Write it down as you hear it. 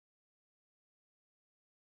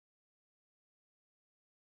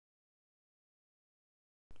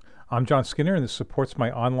I'm John Skinner, and this supports my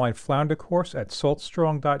online flounder course at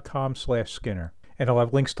saltstrong.com/Skinner. And I'll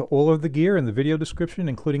have links to all of the gear in the video description,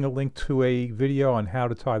 including a link to a video on how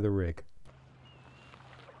to tie the rig.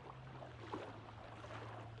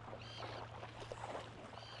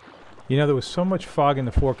 You know, there was so much fog in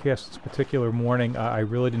the forecast this particular morning, I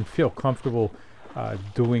really didn't feel comfortable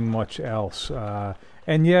doing much else.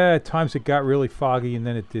 And yeah, at times it got really foggy and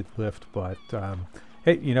then it did lift, but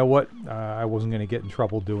hey, you know what? I wasn't going to get in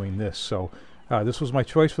trouble doing this, so this was my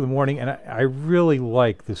choice for the morning, and I really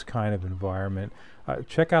like this kind of environment.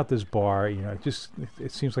 Check out this bar. You know,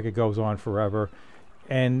 it seems like it goes on forever,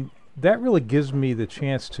 and that really gives me the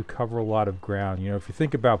chance to cover a lot of ground. You know, if you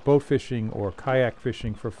think about boat fishing or kayak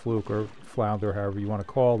fishing for fluke or flounder, however you want to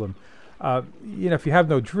call them, you know, if you have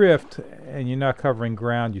no drift and you're not covering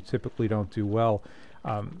ground, you typically don't do well.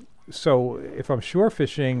 So if I'm shore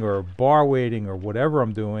fishing or bar wading or whatever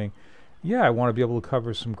I'm doing, yeah, I want to be able to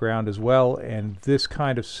cover some ground as well. And this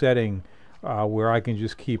kind of setting where I can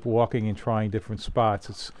just keep walking and trying different spots,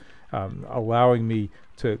 it's allowing me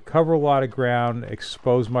to cover a lot of ground,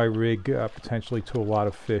 expose my rig potentially to a lot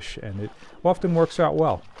of fish, and it often works out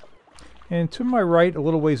well. And to my right, a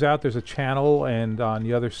little ways out, there's a channel, and on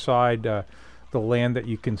the other side, the land that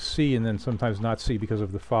you can see and then sometimes not see because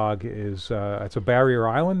of the fog is it's a barrier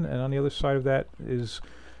island, and on the other side of that is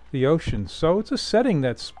the ocean. So it's a setting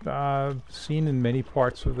that's seen in many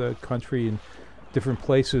parts of the country and different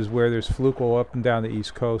places where there's fluke all up and down the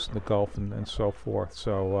East Coast and the Gulf and so forth.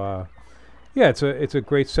 So yeah, it's a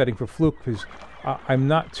great setting for fluke because I'm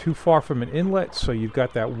not too far from an inlet, so you've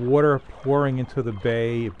got that water pouring into the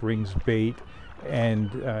bay. It brings bait,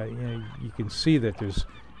 and you know, you can see that there's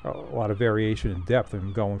a lot of variation in depth.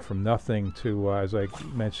 I'm going from nothing to, as I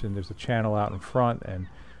mentioned, there's a channel out in front, and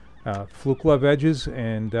fluke love edges,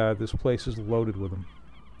 and this place is loaded with them.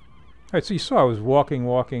 All right, so you saw I was walking.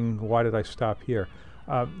 Why did I stop here?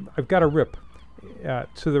 I've got a rip.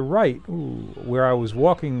 To the right, where I was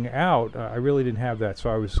walking out, I really didn't have that, so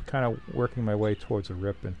I was kind of working my way towards a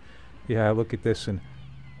rip, and yeah, I look at this, and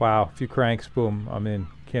wow, a few cranks, boom, I'm in.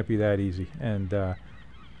 Can't be that easy. And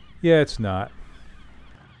yeah, it's not.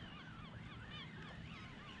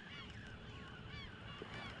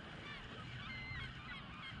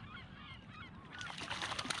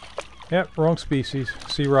 Yep, wrong species,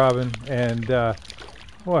 sea robin, and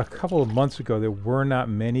well, a couple of months ago there were not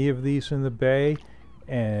many of these in the bay,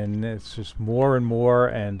 and it's just more and more,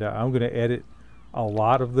 and I'm going to edit a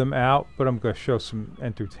lot of them out, but I'm going to show some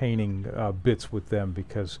entertaining bits with them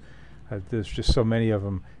because there's just so many of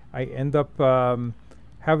them. I end up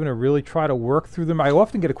having to really try to work through them. I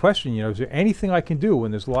often get a question, you know, is there anything I can do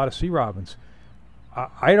when there's a lot of sea robins?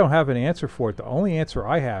 I don't have an answer for it. The only answer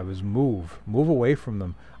I have is move away from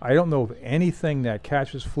them. I don't know of anything that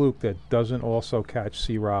catches fluke that doesn't also catch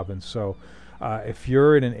sea robins. So if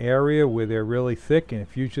you're in an area where they're really thick and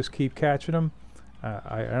if you just keep catching them,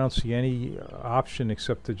 I don't see any option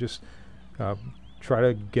except to just try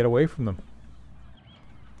to get away from them.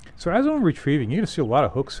 So as I'm retrieving, you're going to see a lot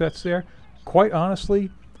of hook sets there. Quite honestly,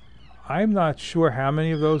 I'm not sure how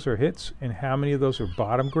many of those are hits and how many of those are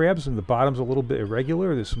bottom grabs, and the bottom's a little bit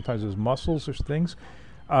irregular. Sometimes there's mussels or things.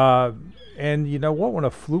 And you know what? When a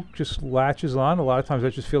fluke just latches on, a lot of times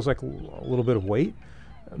that just feels like a little bit of weight.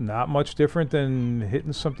 Not much different than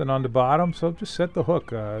hitting something on the bottom. So just set the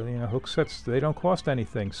hook. You know, hook sets, they don't cost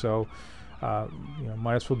anything. So you know,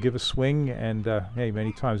 might as well give a swing, and hey,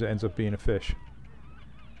 many times it ends up being a fish.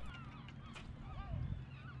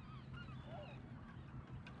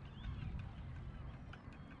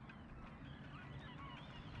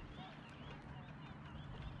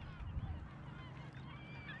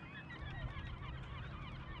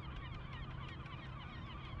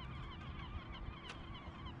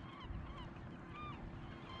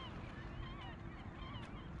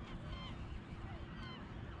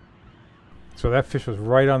 So that fish was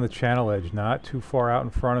right on the channel edge, not too far out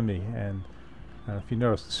in front of me. And if you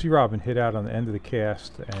notice, the sea robin hit out on the end of the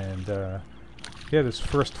cast. And yeah, this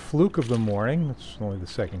first fluke of the morning, it's only the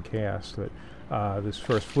second cast, but this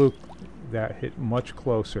first fluke, that hit much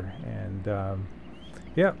closer. And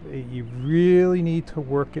yeah, you really need to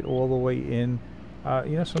work it all the way in.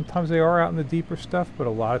 You know, sometimes they are out in the deeper stuff, but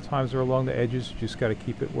a lot of times they're along the edges. You just got to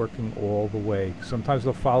keep it working all the way. Sometimes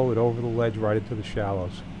they'll follow it over the ledge right into the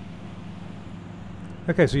shallows.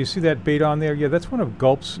 Okay, so you see that bait on there? Yeah, that's one of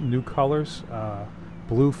Gulp's new colors,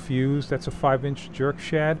 Blue Fuze. That's a 5-inch jerk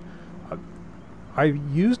shad. I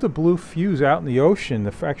used a Blue Fuze out in the ocean.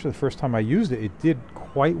 Actually, the first time I used it, it did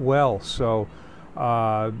quite well. So,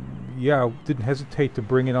 yeah, I didn't hesitate to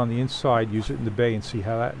bring it on the inside, use it in the bay, and see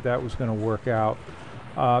how that was going to work out.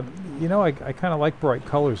 You know, I kind of like bright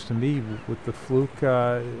colors. To me, with the Fluke,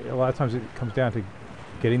 a lot of times it comes down to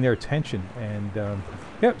getting their attention. And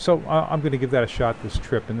yeah, so I'm going to give that a shot this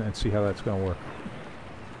trip and see how that's going to work.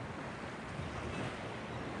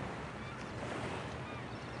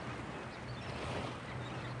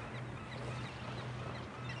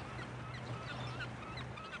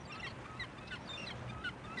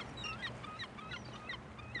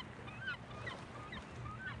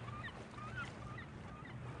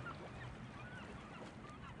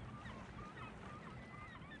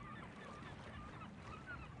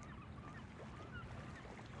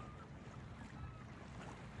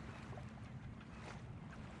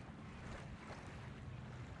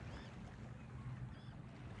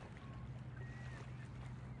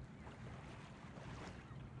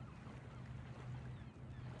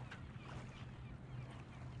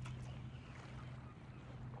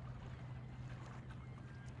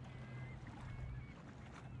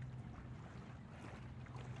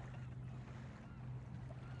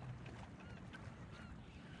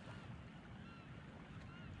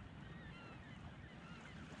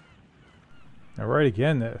 All right,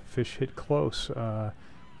 again, that fish hit close. Yeah,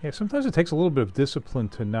 sometimes it takes a little bit of discipline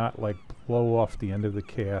to not like blow off the end of the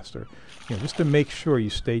cast, or just to make sure you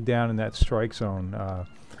stay down in that strike zone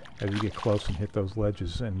as you get close and hit those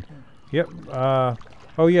ledges. And yep.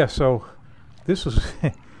 Oh yeah. So this was.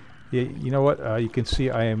 You know what? You can see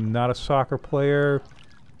I am not a soccer player.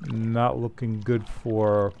 Not looking good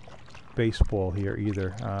for baseball here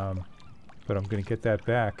either. But I'm going to get that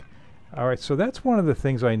back. All right, so that's one of the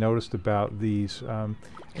things I noticed about these. And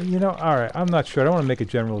all right, I'm not sure. I don't want to make a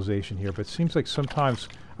generalization here, but it seems like sometimes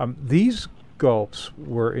these gulps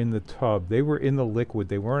were in the tub. They were in the liquid.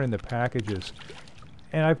 They weren't in the packages.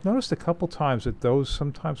 And I've noticed a couple times that those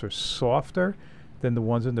sometimes are softer than the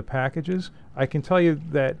ones in the packages. I can tell you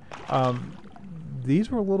that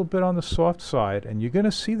these were a little bit on the soft side, and you're going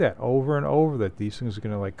to see that over and over, that these things are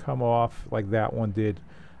going to like come off like that one did.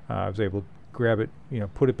 I was able to grab it,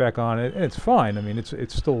 put it back on it, and it's fine. I mean,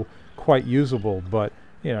 it's still quite usable, but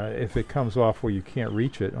if it comes off where you can't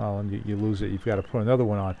reach it, well, and you lose it, you've got to put another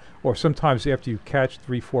one on. Or sometimes after you catch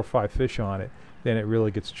 3, 4, 5 fish on it, then it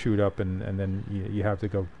really gets chewed up, and then you have to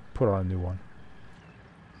go put on a new one.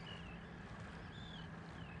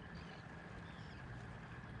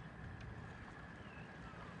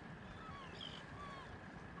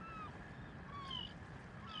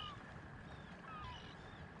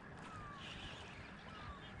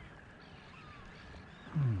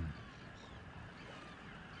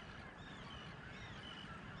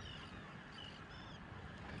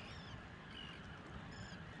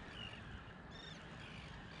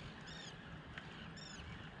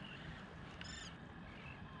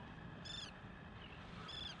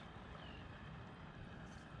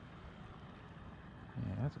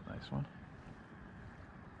 Yeah, that's a nice one.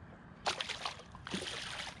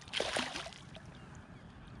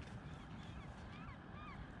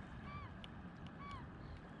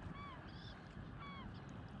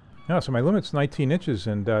 Yeah, so my limit's 19 inches,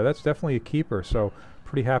 and that's definitely a keeper, so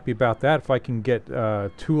pretty happy about that. If I can get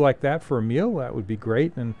 2 like that for a meal, that would be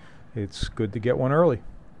great, and it's good to get one early.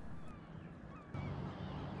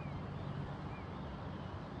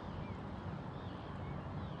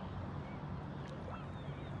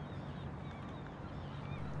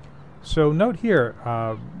 So note here,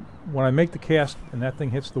 when I make the cast and that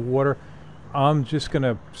thing hits the water, I'm just going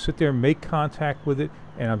to sit there and make contact with it,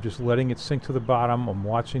 and I'm just letting it sink to the bottom. I'm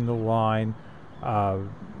watching the line,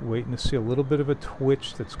 waiting to see a little bit of a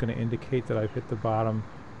twitch that's going to indicate that I've hit the bottom.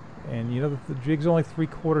 And the jig's only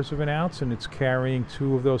 3/4 of an ounce, and it's carrying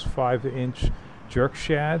 2 of those 5-inch jerk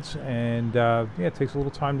shads, and yeah, it takes a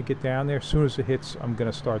little time to get down there. As soon as it hits, I'm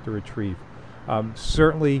going to start the retrieve.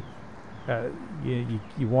 Certainly,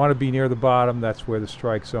 you want to be near the bottom. That's where the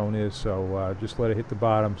strike zone is, so just let it hit the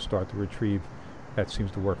bottom, start the retrieve. That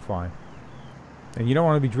seems to work fine. And you don't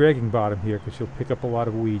want to be dragging bottom here, because you'll pick up a lot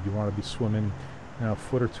of weed. You want to be swimming a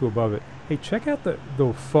foot or 2 above it. Hey, check out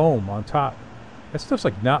the foam on top. That stuff's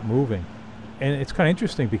like not moving. And it's kind of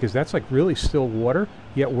interesting, because that's like really still water,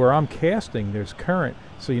 yet where I'm casting there's current.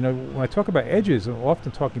 So when I talk about edges, I'm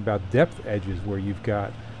often talking about depth edges, where you've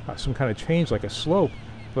got some kind of change like a slope.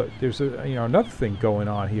 But there's another thing going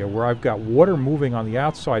on here, where I've got water moving on the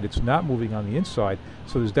outside. It's not moving on the inside,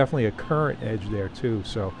 so there's definitely a current edge there too.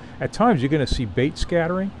 So at times you're going to see bait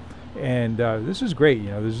scattering, and this is great.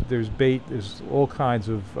 There's bait. There's all kinds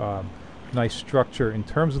of nice structure in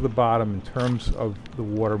terms of the bottom, in terms of the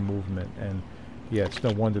water movement, and yeah, it's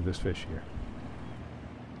no wonder this fish here.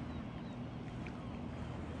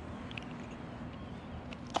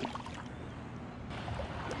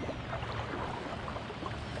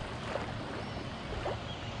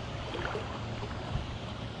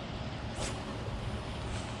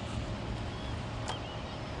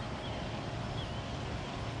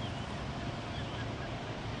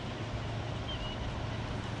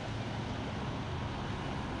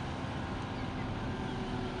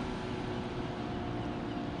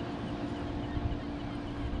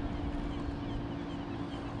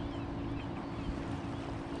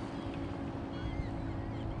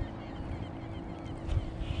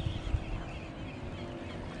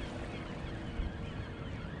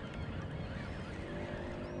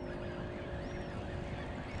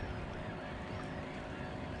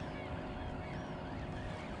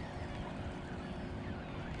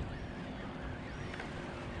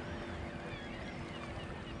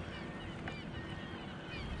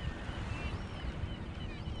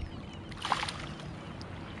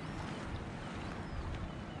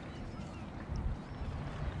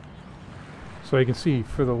 So you can see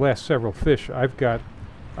for the last several fish, I've got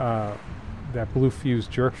that Blue Fuze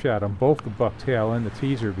jerk shot on both the bucktail and the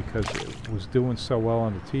teaser because it was doing so well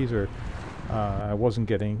on the teaser. I wasn't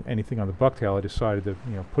getting anything on the bucktail. I decided to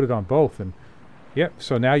put it on both, and yep.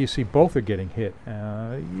 So now you see both are getting hit.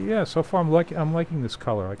 Yeah. So far I'm liking this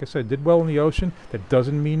color. Like I said, it did well in the ocean. That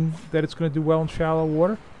doesn't mean that it's going to do well in shallow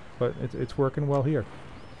water, but it's working well here.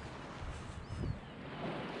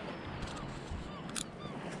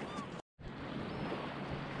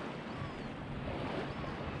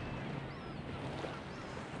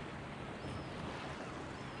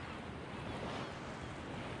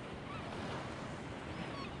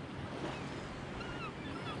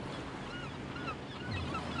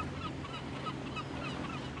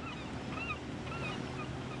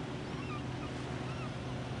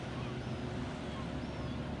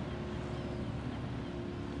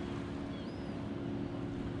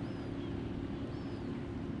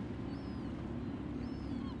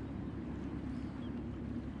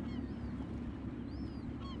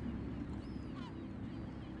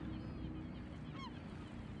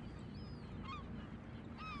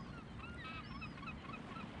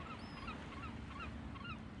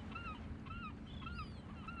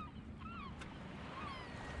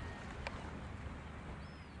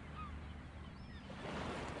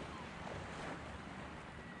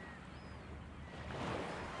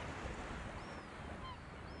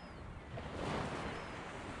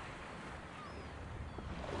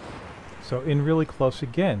 So in really close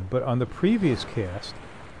again, but on the previous cast,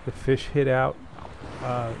 the fish hit out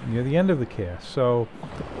near the end of the cast. So,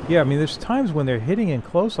 yeah, I mean, there's times when they're hitting in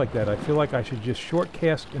close like that. I feel like I should just short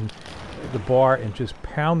cast in the bar and just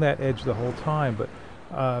pound that edge the whole time. But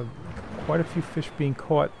quite a few fish being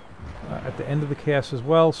caught at the end of the cast as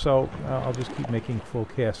well. So I'll just keep making full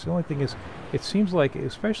casts. The only thing is, it seems like,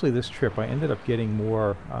 especially this trip, I ended up getting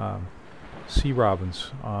more sea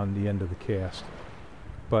robins on the end of the cast.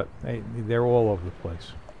 But they're all over the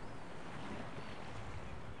place.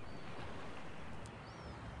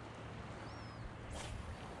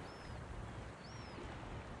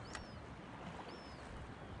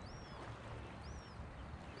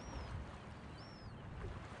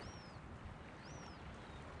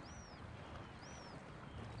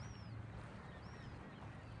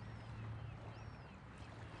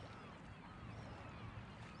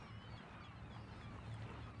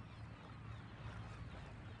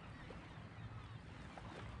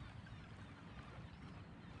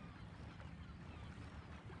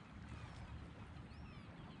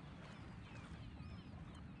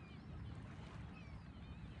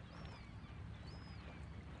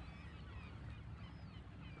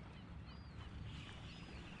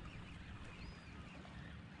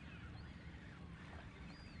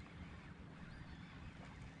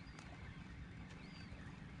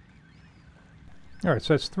 All right,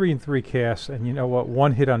 so that's 3 and 3 casts, and you know what?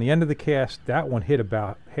 One hit on the end of the cast. That one hit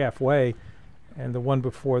about halfway, and the one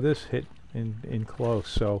before this hit in close.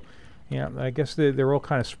 So, yeah, I guess they're all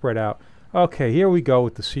kind of spread out. Okay, here we go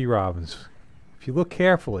with the sea robins. If you look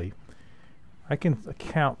carefully, I can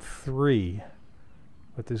count 3,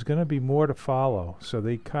 but there's going to be more to follow. So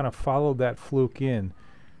they kind of followed that fluke in,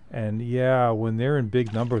 and yeah, when they're in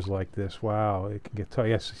big numbers like this, wow, it can get tough.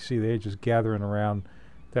 Yes, you see, they're just gathering around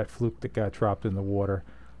that fluke that got dropped in the water.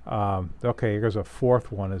 Okay, here's a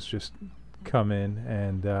fourth one has just come in,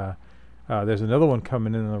 and there's another one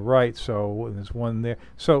coming in on the right. So there's one there.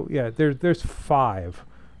 So yeah, there's 5.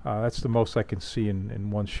 That's the most I can see in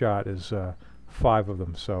one shot is 5 of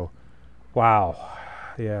them. So wow,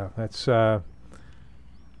 yeah, that's hard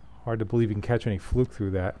to believe you can catch any fluke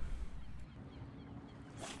through that.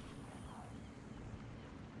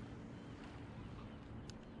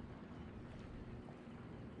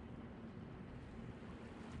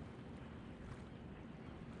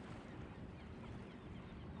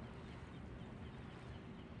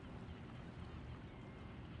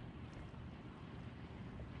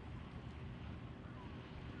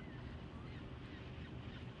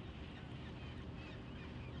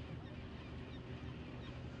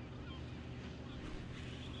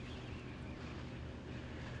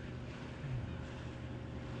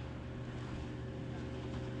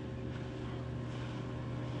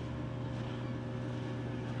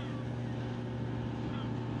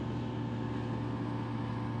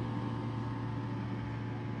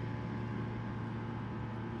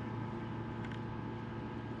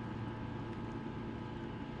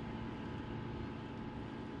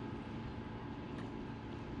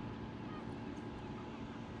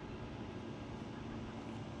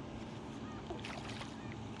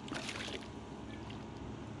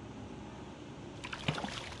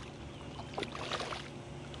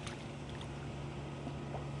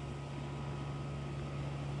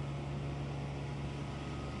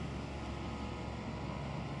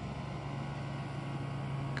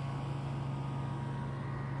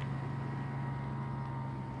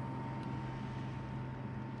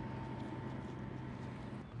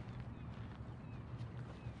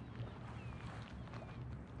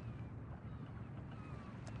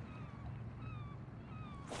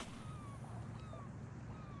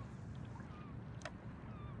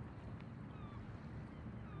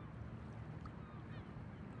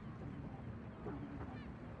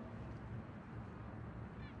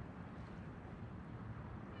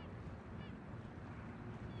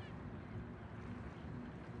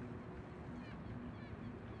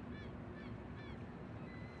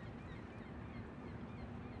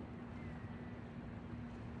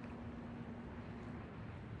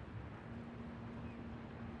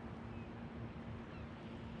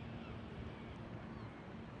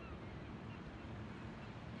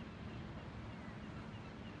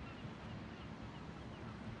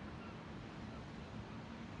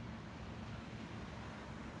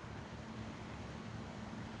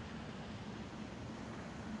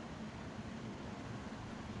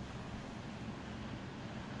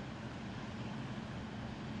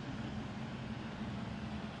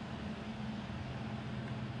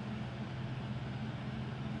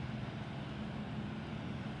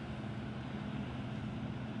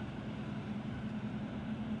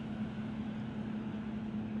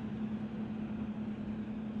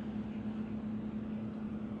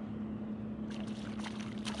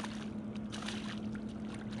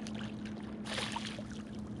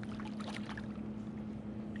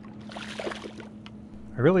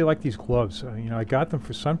 really like these gloves. You know, I got them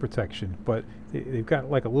for sun protection, but they've got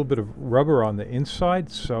like a little bit of rubber on the inside,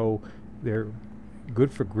 so they're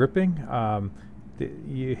good for gripping.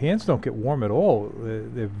 Your hands don't get warm at all.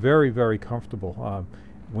 They're very, very comfortable.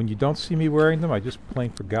 When you don't see me wearing them, I just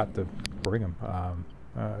plain forgot to bring them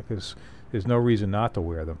because there's no reason not to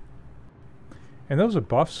wear them. And those are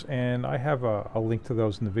buffs, and I have a link to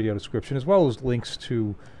those in the video description, as well as links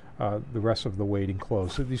to the rest of the wading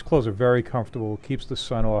clothes. So these clothes are very comfortable, keeps the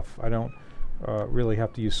sun off. I don't really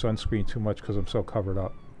have to use sunscreen too much because I'm so covered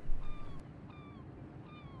up.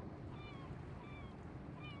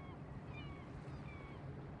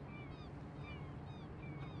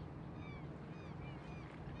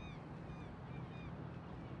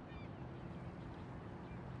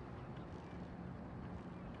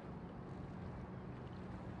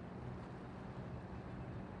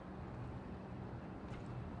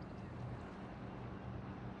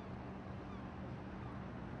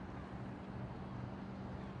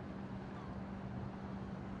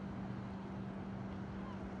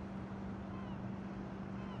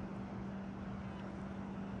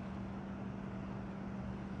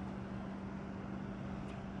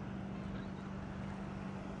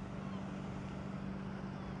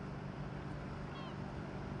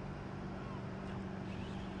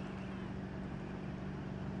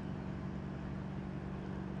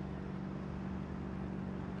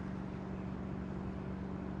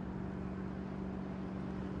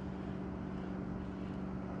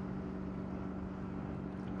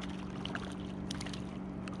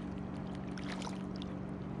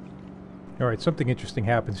 All right, something interesting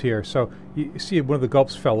happens here. So you see one of the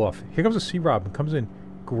gulps fell off. Here comes a sea robin, comes in,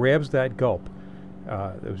 grabs that gulp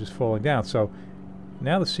that was just falling down. So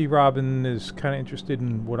now the sea robin is kind of interested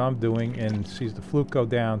in what I'm doing and sees the fluke go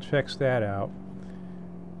down, checks that out,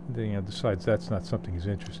 then, you know, decides that's not something he's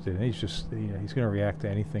interested in. He's just, you know, he's going to react to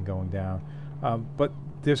anything going down. But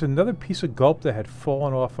there's another piece of gulp that had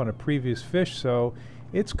fallen off on a previous fish, so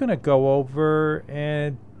it's going to go over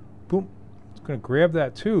and boom, it's going to grab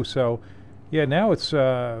that too. So yeah, now it's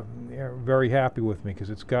very happy with me because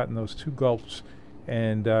it's gotten those two gulps,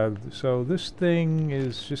 and so this thing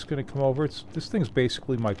is just going to come over. This thing's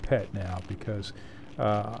basically my pet now because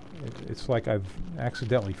it's like I've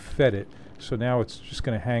accidentally fed it, so now it's just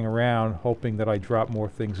going to hang around hoping that I drop more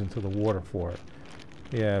things into the water for it.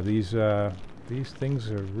 Yeah, these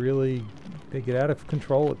things are really, they get out of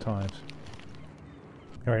control at times.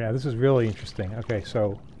 All right, now this is really interesting. Okay,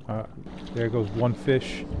 so there goes one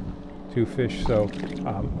fish. Two fish, so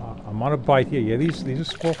I'm on a bite here. Yeah, these are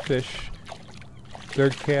small fish,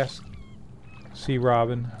 third cast sea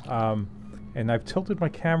robin, and I've tilted my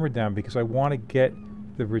camera down because I want to get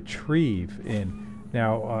the retrieve in.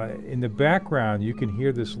 Now, in the background, you can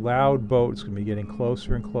hear this loud boat. It's going to be getting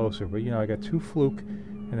closer and closer, but you know, I got two fluke,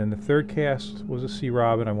 and then the third cast was a sea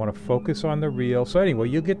robin. I want to focus on the reel. So anyway,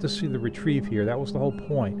 you'll get to see the retrieve here. That was the whole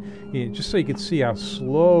point. You know, just so you can see how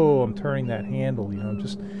slow I'm turning that handle. You know, I'm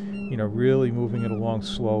just, you know, really moving it along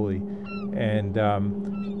slowly. And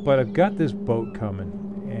but I've got this boat coming,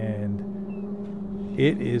 and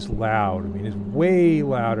it is loud. I mean, it's way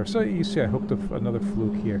louder. So you see I hooked another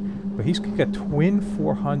fluke here, but he's got twin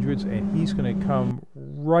 400s, and he's going to come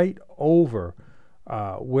right over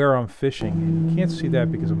where I'm fishing. And you can't see that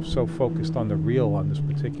because I'm so focused on the reel on this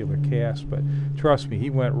particular cast, but trust me, he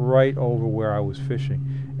went right over where I was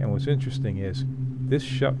fishing. And what's interesting is this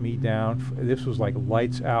shut me down. This was like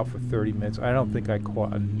lights out for 30 minutes. I don't think I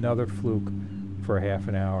caught another fluke for a half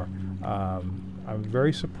an hour. I'm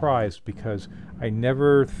very surprised because I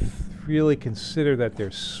never really consider that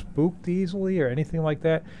they're spooked easily or anything like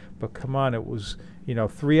that. But come on, it was, you know,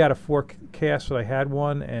 3 out of 4 casts that I had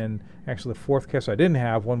one, and actually the 4th cast I didn't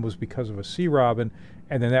have one was because of a sea robin,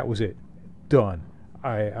 and then that was it. Done.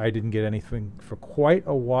 I didn't get anything for quite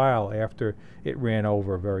a while after it ran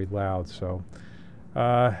over very loud. So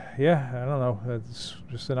yeah, I don't know. That's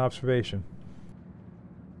just an observation.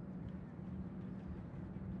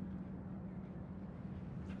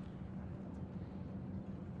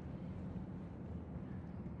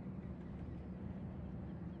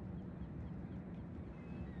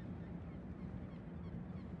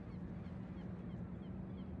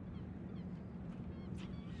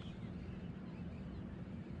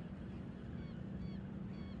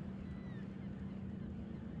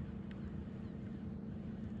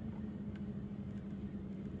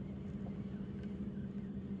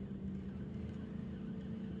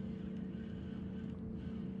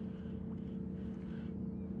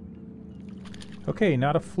 Okay,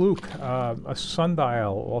 not a fluke, a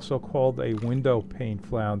sundial, also called a window pane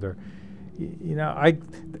flounder. You know,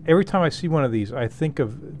 every time I see one of these, I think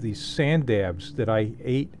of these sand dabs that I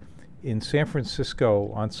ate in San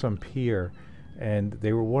Francisco on some pier, and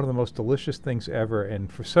they were one of the most delicious things ever.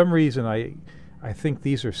 And for some reason, I think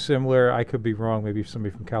these are similar. I could be wrong. Maybe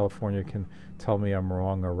somebody from California can tell me I'm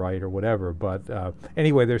wrong or right or whatever. But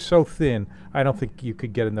anyway, they're so thin, I don't think you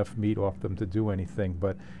could get enough meat off them to do anything.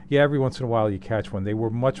 But yeah, every once in a while you catch one. They were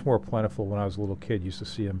much more plentiful when I was a little kid. Used to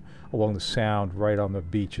see them along the Sound, right on the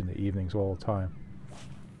beach in the evenings all the time.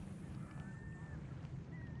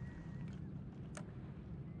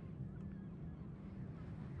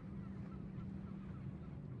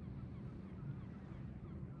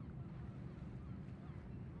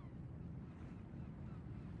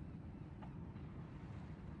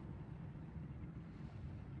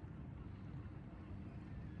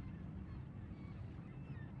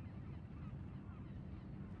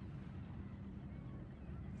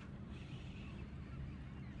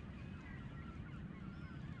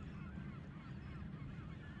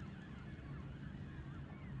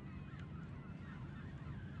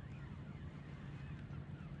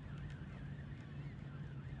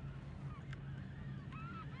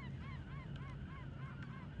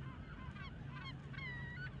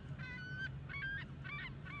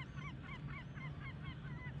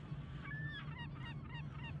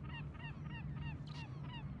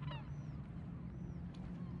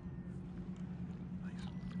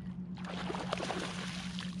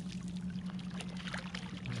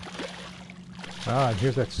 And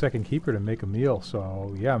here's that second keeper to make a meal.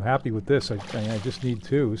 So yeah, I'm happy with this. I just need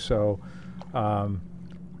two. So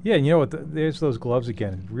yeah, and you know what? There's those gloves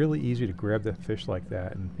again. Really easy to grab that fish like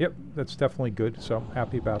that. And yep, that's definitely good. So I'm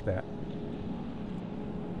happy about that.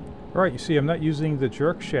 All right, you see, I'm not using the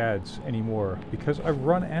jerk shads anymore because I've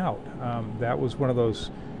run out. That was one of those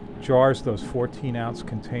jars, those 14-ounce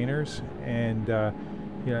containers, and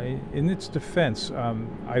you know, in its defense,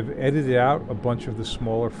 I've edited out a bunch of the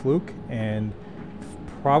smaller fluke, and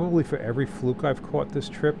probably for every fluke I've caught this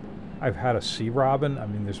trip, I've had a sea robin. I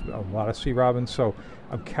mean, there's a lot of sea robins, so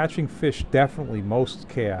I'm catching fish definitely most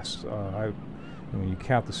casts. When you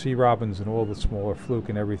count the sea robins and all the smaller fluke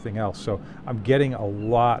and everything else, so I'm getting a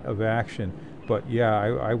lot of action. But yeah,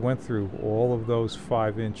 I went through all of those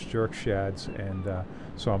 5-inch jerk shads, and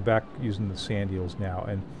so I'm back using the sand eels now.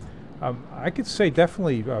 And I could say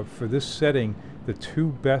definitely for this setting, the two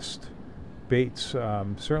best baits.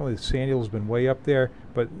 Certainly the sand eel's been way up there,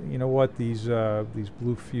 but you know what? These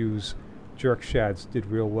Blue Fuze jerk shads did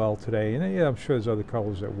real well today. And yeah, I'm sure there's other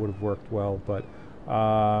colors that would have worked well, but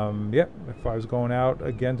yeah, if I was going out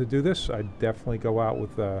again to do this, I'd definitely go out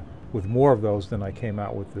with more of those than I came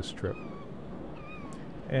out with this trip.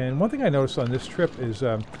 And one thing I noticed on this trip is,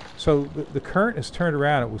 so the current is turned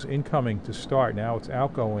around. It was incoming to start. Now it's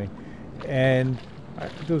outgoing. And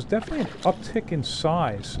there was definitely an uptick in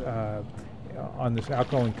size on this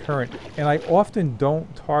outgoing current. And I often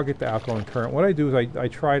don't target the outgoing current. What I do is I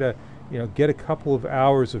try to, you know, get a couple of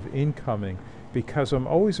hours of incoming, because I'm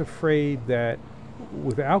always afraid that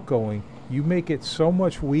with outgoing, you may get so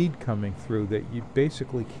much weed coming through that you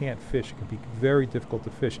basically can't fish. It can be very difficult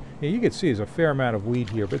to fish. You can see there's a fair amount of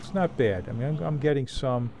weed here, but it's not bad. I mean, I'm getting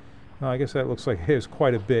some. I guess that looks like there's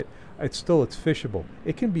quite a bit. It's fishable.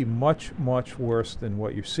 It can be much, much worse than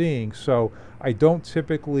what you're seeing. So I don't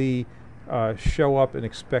typically show up and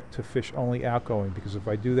expect to fish only outgoing, because if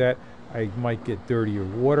I do that, I might get dirtier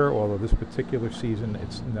water, although this particular season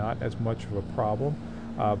it's not as much of a problem.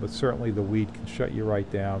 But certainly the weed can shut you right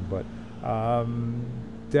down. But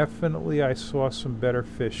definitely I saw some better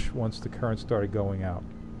fish once the current started going out.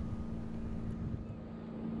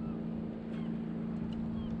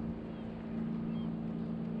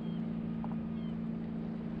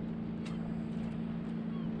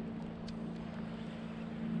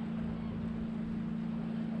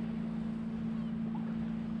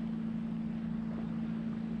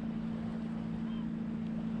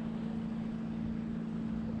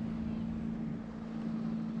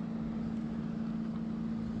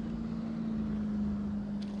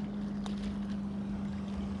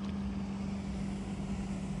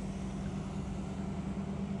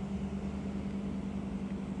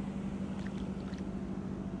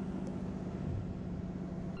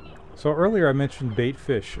 So earlier I mentioned bait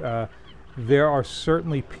fish. There are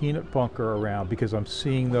certainly peanut bunker around, because I'm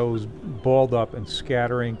seeing those balled up and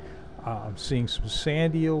scattering. I'm seeing some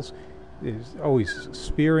sand eels. There's always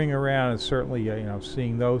spearing around, and certainly I'm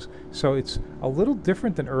seeing those. So it's a little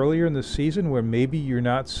different than earlier in the season, where maybe you're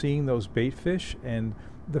not seeing those bait fish, and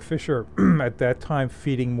the fish are at that time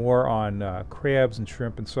feeding more on crabs and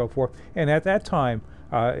shrimp and so forth. And at that time,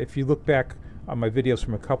 if you look back on my videos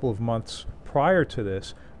from a couple of months prior to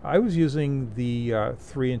this, I was using the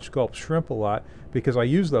 3-inch Gulp shrimp a lot because I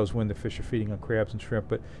use those when the fish are feeding on crabs and shrimp.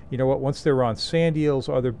 But you know what? Once they're on sand eels,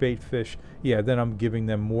 other bait fish, yeah, then I'm giving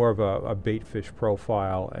them more of a bait fish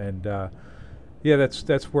profile. And yeah,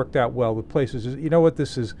 that's worked out well. The places, you know what?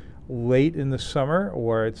 This is late in the summer,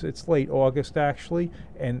 or it's late August actually,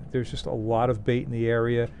 and there's just a lot of bait in the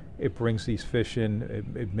area. It brings these fish in.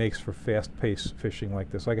 It makes for fast-paced fishing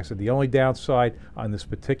like this. Like I said, the only downside on this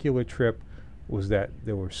particular trip was that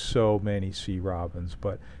there were so many sea robins.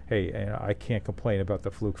 But hey, I can't complain about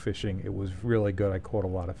the fluke fishing. It was really good. I caught a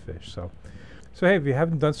lot of fish. So hey, if you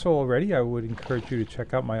haven't done so already, I would encourage you to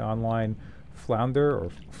check out my online flounder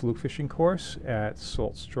or fluke fishing course at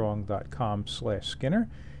saltstrong.com/Skinner.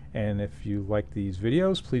 And if you like these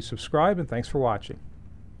videos, please subscribe, and thanks for watching.